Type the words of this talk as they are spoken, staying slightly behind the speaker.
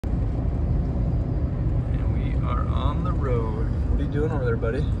doing over there,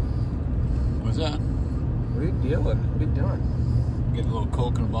 buddy? What's that? What are you doing? What are you doing? Getting a little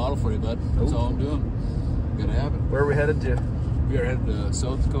Coke in a bottle for you, bud. That's all I'm doing. Gotta have it. Where are we headed to? We are headed to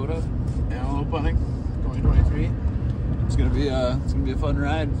South Dakota, antelope hunting, 2023. It's gonna be a fun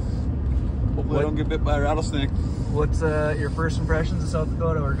ride. Hopefully I don't get bit by a rattlesnake. What's your first impressions of South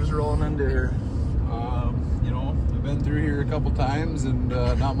Dakota? We're just rolling into here. You know, I've been through here a couple times, and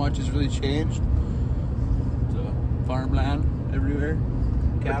not much has really changed. It's farmland everywhere,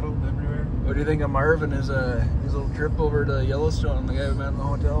 cattle everywhere. What do you think of Marvin? His little trip over to Yellowstone, the guy we met in the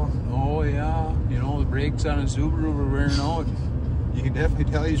hotel? Oh yeah, you know, the brakes on his Subaru were wearing out. You can definitely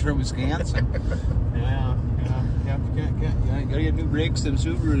tell he's from Wisconsin. Yeah. You gotta get new brakes in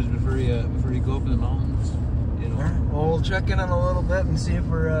Subarus before you go up in the mountains. You know. Well, we'll check in a little bit and see if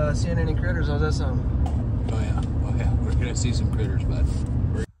we're seeing any critters. How's that sound? Oh yeah, we're gonna see some critters, bud.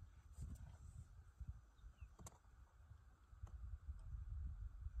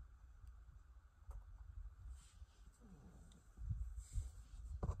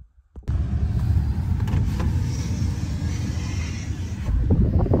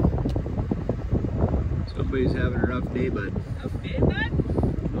 Somebody's having a rough day, bud. Rough day, bud?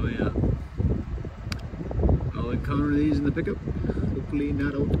 Oh yeah. I'll encounter these in the pickup. Hopefully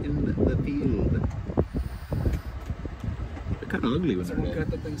not out in the field. They're kind of ugly when they're dead. Cut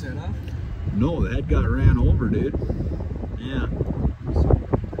the thing's head off? No, the head got ran over, dude. Yeah.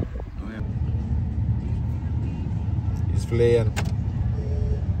 Oh yeah. He's fleeing.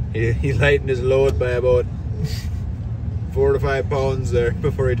 He lightened his load by about 4 to 5 pounds there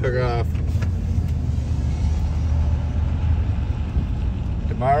before he took off.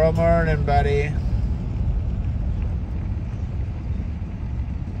 Tomorrow morning, buddy.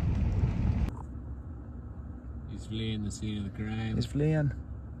 He's fleeing the scene of the crime. He's fleeing.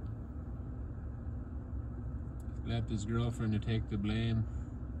 Left his girlfriend to take the blame.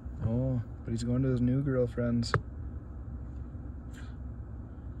 Oh, but he's going to his new girlfriend's.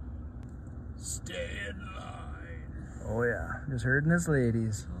 Stay in line. Oh yeah, just herding his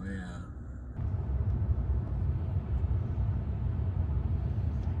ladies. Oh yeah.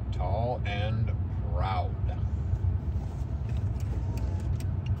 Tall and proud.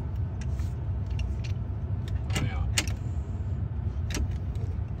 Oh yeah.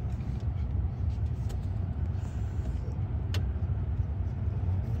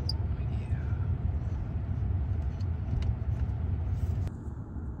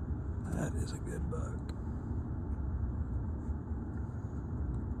 That is a good buck.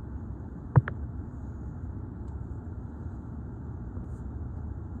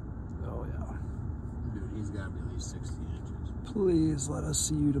 Oh yeah. Dude, he's got to be at least 16 inches. Please let us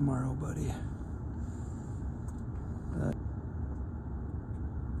see you tomorrow, buddy.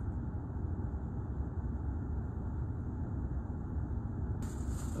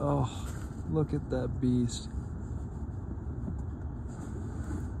 Oh, look at that beast.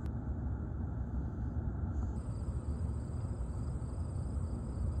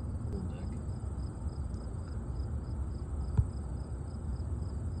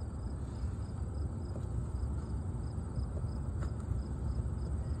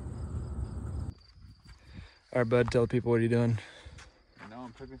 All right, bud, tell people what are you doing? Now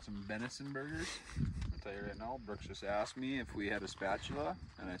I'm cooking some venison burgers. I'll tell you right now, Brooks just asked me if we had a spatula,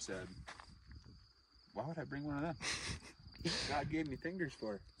 and I said, why would I bring one of them? God gave me fingers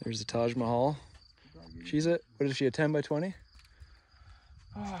for it. There's the Taj Mahal. She's what is she, a 10 by 20?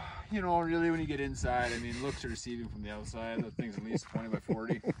 You know, really, when you get inside, I mean, looks are deceiving from the outside. That thing's at least 20 by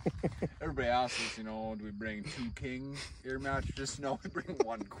 40. Everybody asks us, you know, do we bring 2 king ear mattresses? No, we bring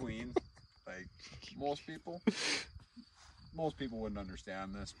 1 queen. Like most people wouldn't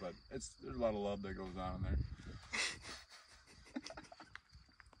understand this, but there's a lot of love that goes on in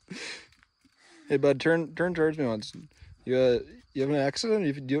there. Hey, bud, turn towards me once. You have an accident?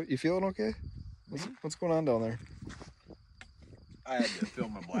 You feeling okay? What's going on down there? I had to fill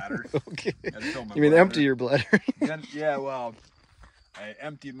my bladder. Okay. I had to fill my you mean bladder. empty your bladder? Yeah, well, I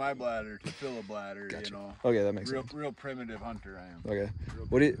emptied my bladder to fill a bladder. Gotcha. You know. Okay, that makes sense. Real primitive hunter I am. Okay.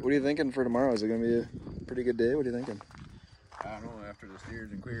 What are you thinking for tomorrow? Is it gonna be a pretty good day? What are you thinking? I don't know. After the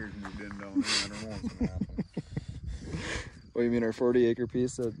steers and queers moved in down there, I don't know what's gonna happen. Well, you mean our 40-acre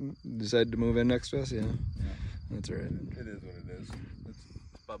piece that decided to move in next to us? Yeah. That's all right. It is what it is.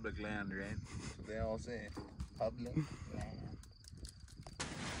 It's public land, right? That's what they all say. Public land.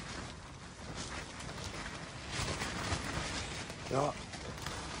 Yeah.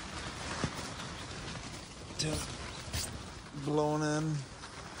 Blown in.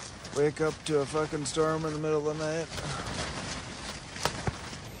 Wake up to a fucking storm in the middle of the night.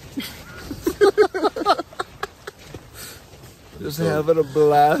 Just having a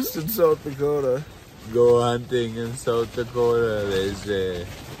blast in South Dakota. Go hunting in South Dakota, they say.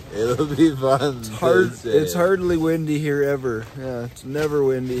 It'll be fun. It's hardly windy here ever. Yeah, it's never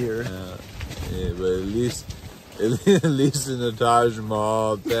windy here. Yeah, but at least in the Taj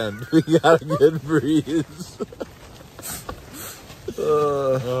Mahal tent, we got a good breeze.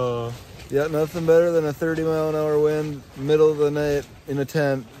 Yeah, nothing better than a 30-mile-an-hour wind, middle of the night in a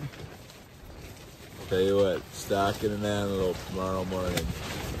tent. Tell you what, stalking an antelope tomorrow morning.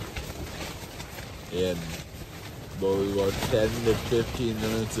 In about 10 to 15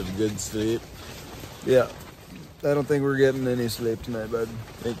 minutes of good sleep. Yeah, I don't think we're getting any sleep tonight, bud.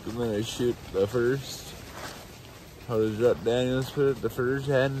 I think I'm gonna shoot the first. How does Rut Daniels put it? The first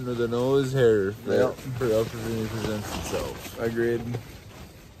hand with the nose hair for opportunity presents itself. Agreed.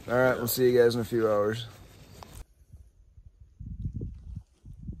 All right, we'll see you guys in a few hours.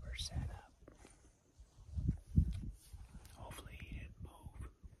 We're set up. Hopefully he didn't move.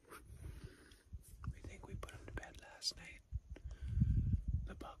 We think we put him to bed last night.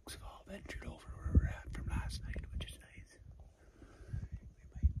 The bugs have all ventured over where we're at from last night, which is nice.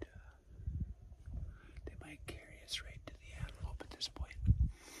 They might carry us right to the antelope at this point.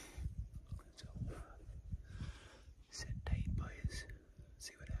 So, sit tight, boys.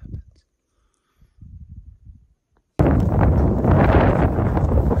 See what happens.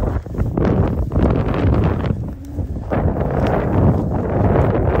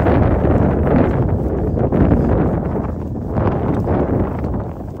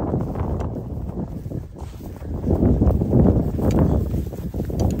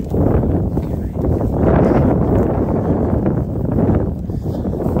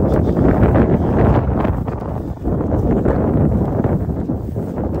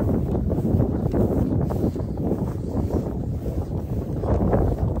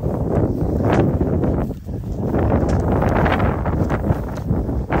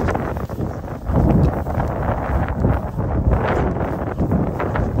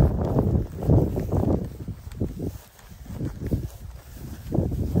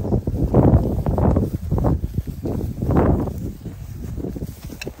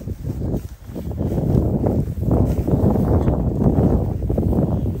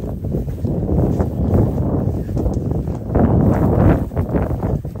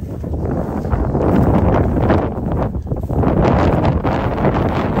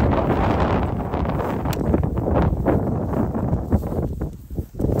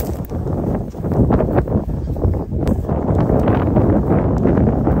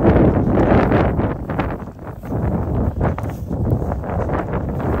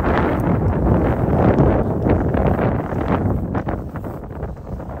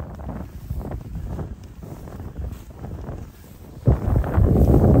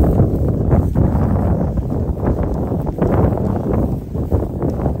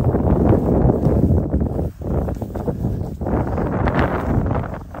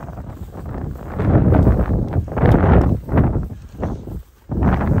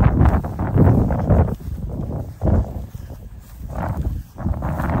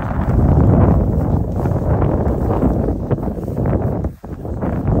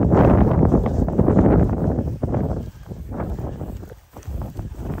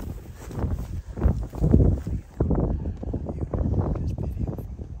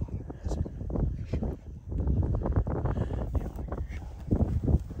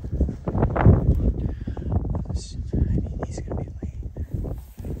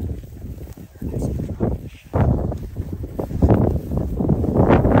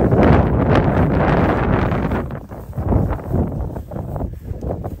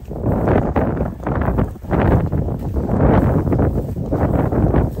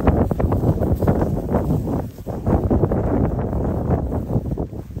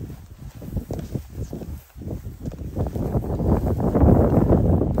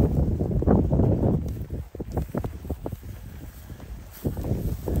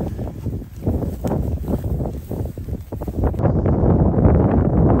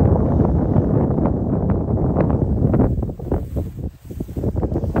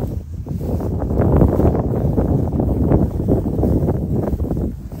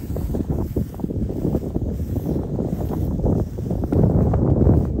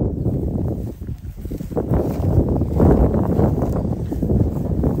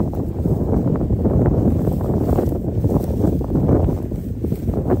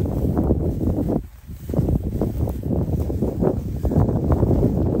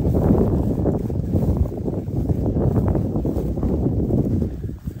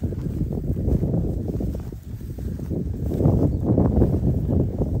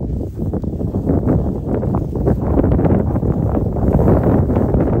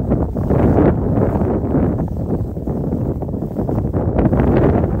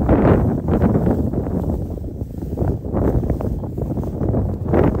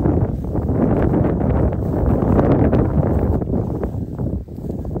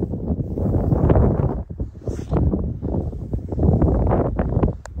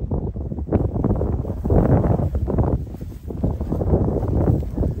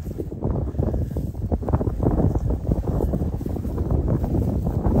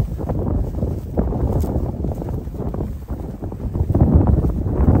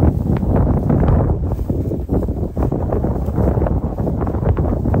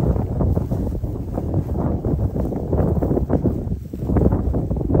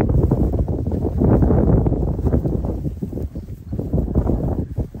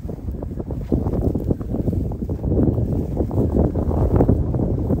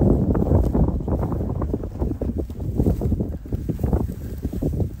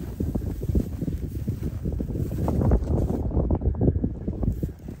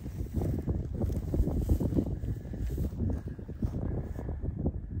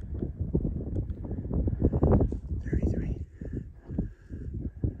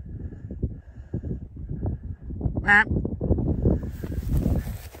 Matt.